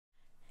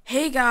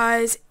Hey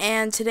guys,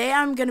 and today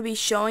I'm going to be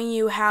showing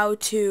you how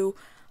to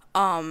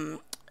um,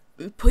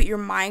 put your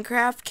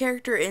Minecraft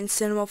character in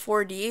Cinema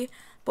 4D,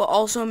 but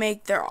also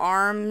make their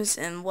arms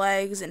and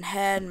legs and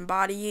head and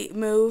body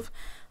move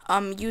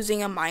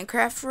using a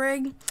Minecraft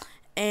rig.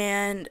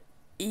 And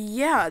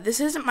yeah,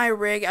 this isn't my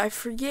rig. I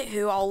forget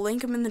who. I'll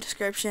link him in the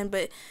description,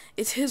 but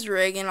it's his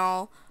rig, and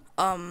I'll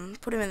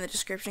put him in the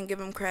description,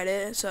 give him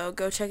credit, so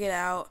go check it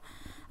out.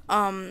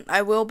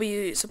 I will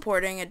be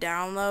supporting a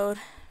download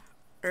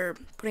or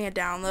putting a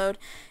download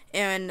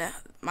in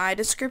my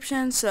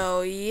description.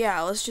 So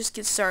yeah, let's just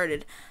get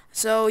started.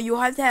 So you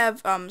have to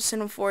have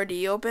Cinema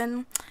 4D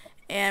open,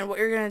 and what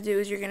you're gonna do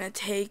is you're gonna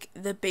take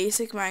the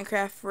basic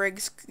Minecraft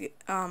rig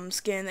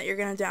skin that you're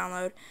gonna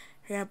download.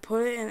 You're gonna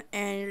put it in,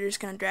 and you're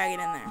just gonna drag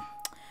it in there,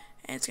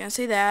 and it's gonna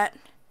say that,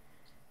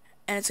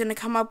 and it's gonna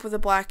come up with a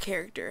black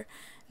character.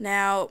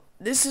 Now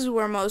this is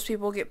where most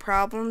people get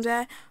problems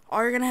at.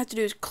 All you're gonna have to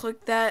do is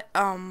click that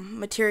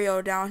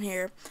material down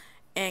here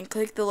and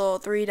click the little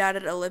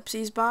three-dotted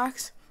ellipses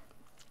box.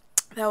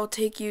 That will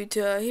take you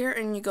to here,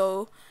 and you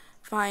go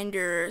find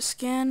your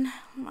skin.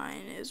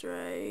 Mine is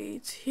right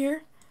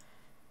here.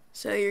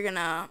 So you're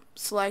gonna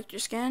select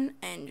your skin,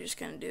 and you're just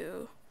gonna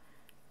do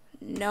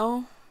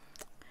no,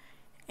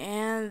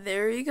 and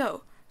there you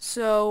go.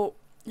 So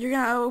you're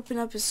gonna open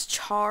up his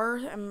char.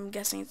 I'm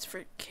guessing it's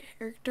for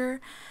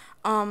character.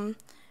 And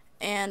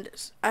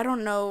I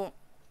don't know.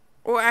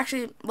 Or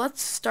actually,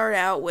 let's start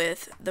out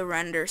with the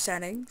render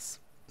settings.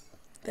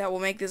 That will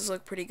make this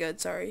look pretty good.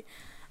 Sorry.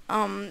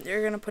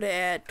 You're gonna put it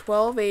at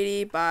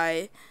 1280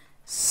 by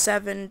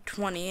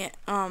 720,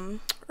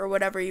 or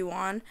whatever you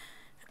want,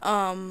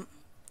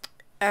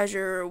 as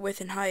your width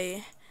and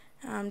height.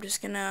 I'm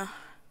just gonna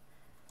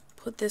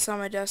put this on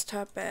my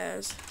desktop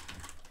as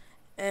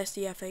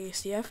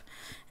SDF,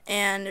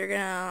 and you're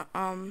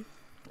gonna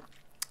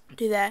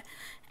do that.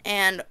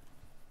 And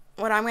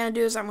what I'm gonna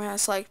do is I'm gonna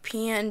select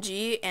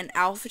PNG and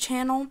alpha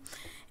channel.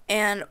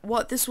 And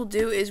what this will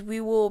do is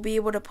we will be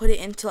able to put it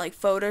into like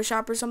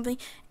Photoshop or something,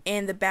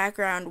 and the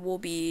background will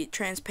be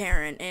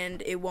transparent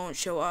and it won't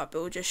show up. It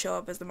will just show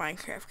up as the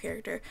Minecraft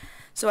character.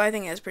 So I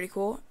think that's pretty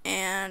cool.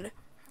 And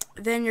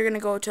then you're going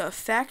to go to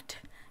Effect,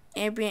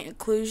 Ambient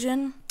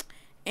Occlusion,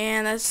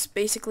 and that's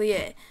basically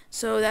it.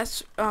 So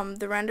that's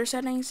the render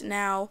settings.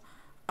 Now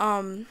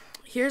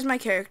here's my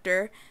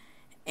character,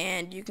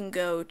 and you can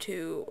go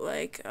to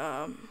like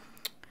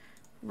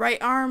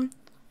right arm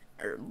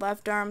or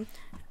left arm.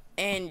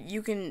 And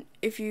you can,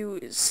 if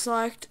you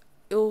select,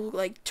 it'll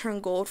like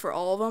turn gold for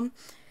all of them,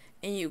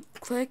 and you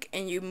click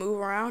and you move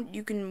around.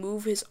 You can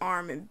move his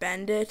arm and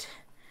bend it,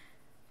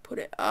 put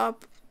it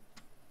up,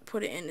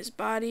 put it in his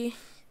body.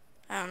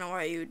 I don't know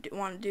why you would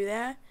want to do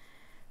that,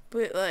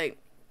 but like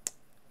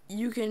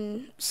you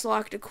can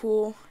select a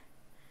cool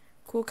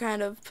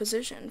kind of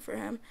position for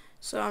him.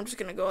 So I'm just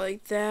gonna go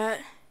like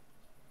that.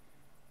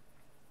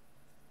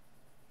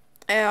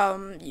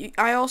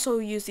 I also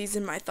use these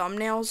in my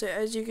thumbnails,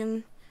 as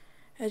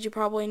you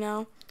probably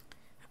know.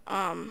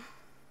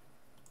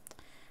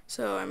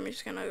 So I'm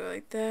just gonna go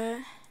like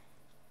that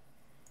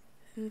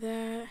and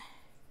that.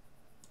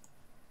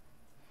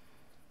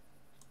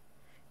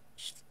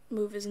 Just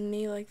move his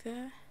knee like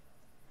that.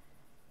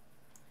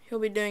 He'll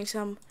be doing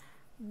some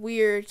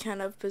weird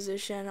kind of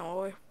position,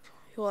 or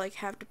he'll like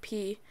have to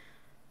pee.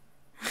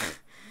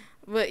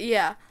 But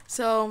yeah,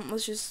 so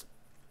let's just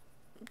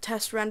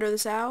test render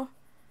this out.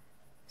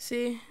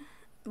 See,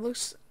 it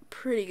looks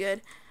pretty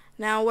good.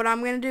 Now what I'm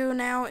going to do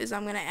now is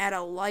I'm going to add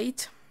a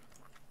light.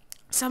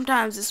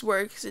 Sometimes this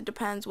works, it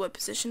depends what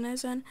position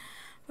it's in.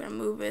 I'm going to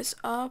move this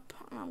up,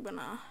 and I'm going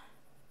to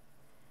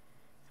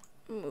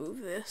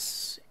move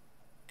this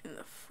in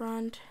the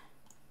front.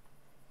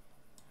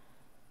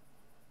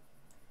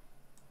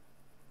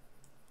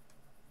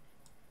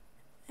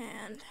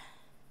 And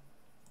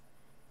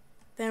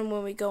then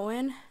when we go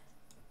in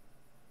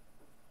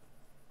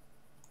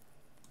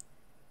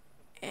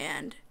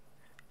and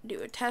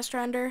do a test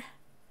render,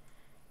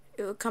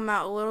 it will come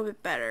out a little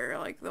bit better,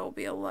 like there'll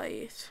be a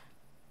light.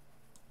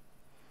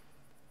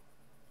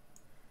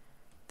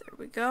 There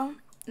we go.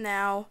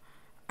 Now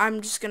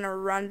I'm just gonna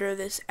render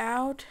this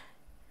out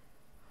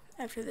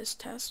after this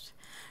test,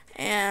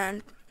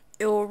 and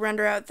it will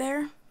render out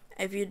there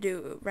if you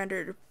do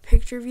render to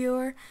picture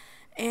viewer.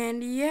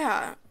 And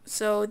yeah,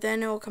 so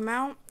then it will come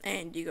out,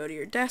 and you go to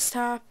your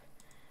desktop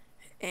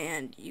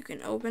and you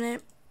can open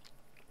it,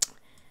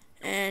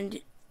 and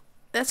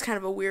that's kind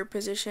of a weird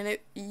position.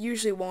 It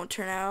usually won't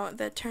turn out.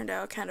 That turned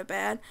out kind of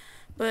bad.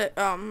 But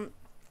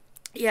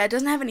yeah, it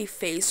doesn't have any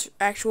face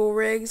actual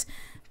rigs,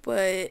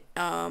 but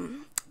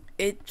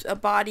it's a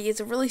body. It's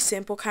a really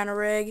simple kind of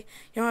rig.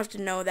 You don't have to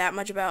know that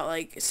much about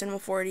like Cinema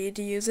 4D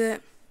to use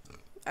it.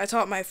 I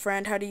taught my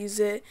friend how to use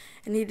it,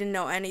 and he didn't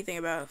know anything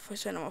about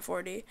Cinema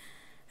 4D.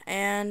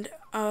 And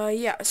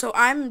yeah, so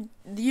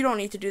you don't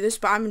need to do this,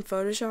 but I'm in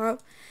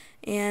Photoshop,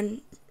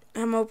 and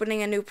I'm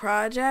opening a new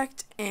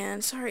project,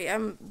 and sorry,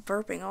 I'm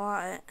burping a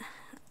lot.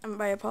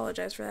 I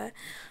apologize for that.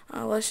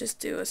 Let's just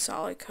do a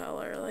solid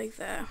color like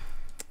that.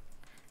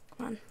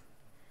 Come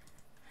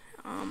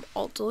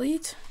Alt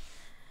delete,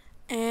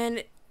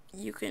 and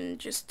you can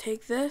just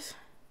take this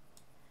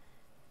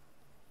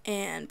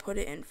and put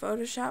it in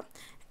Photoshop.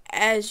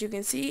 As you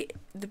can see,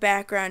 the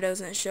background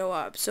doesn't show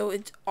up, so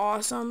it's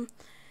awesome.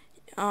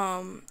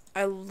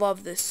 I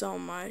love this so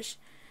much.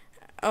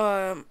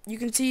 You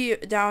can see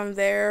down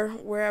there,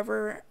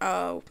 wherever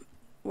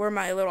where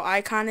my little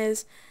icon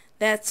is,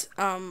 that's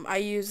I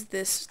use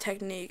this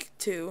technique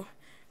to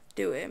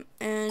do it,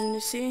 and you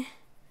see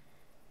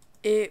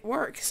it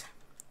works.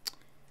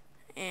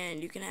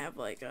 And you can have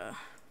like a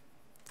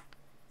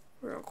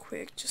real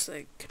quick, just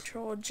like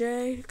Control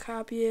J,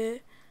 copy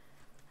it,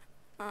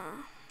 put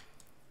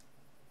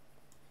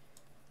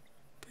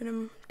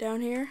them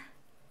down here,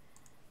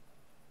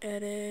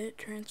 edit,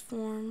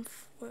 transform,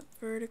 flip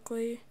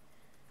vertically,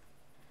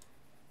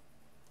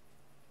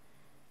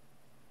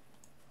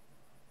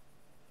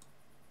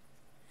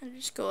 and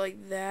just go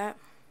like that,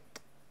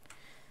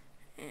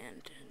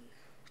 and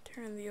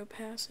turn the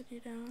opacity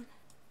down.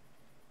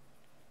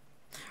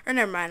 Or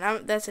never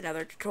mind, that's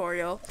another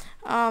tutorial.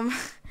 I'll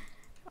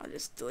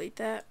just delete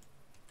that.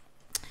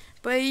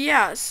 But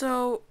yeah,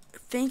 so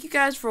thank you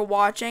guys for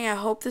watching. I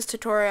hope this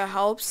tutorial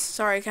helps.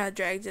 Sorry I kind of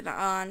dragged it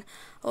on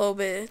a little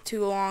bit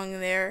too long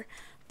there.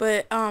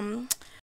 But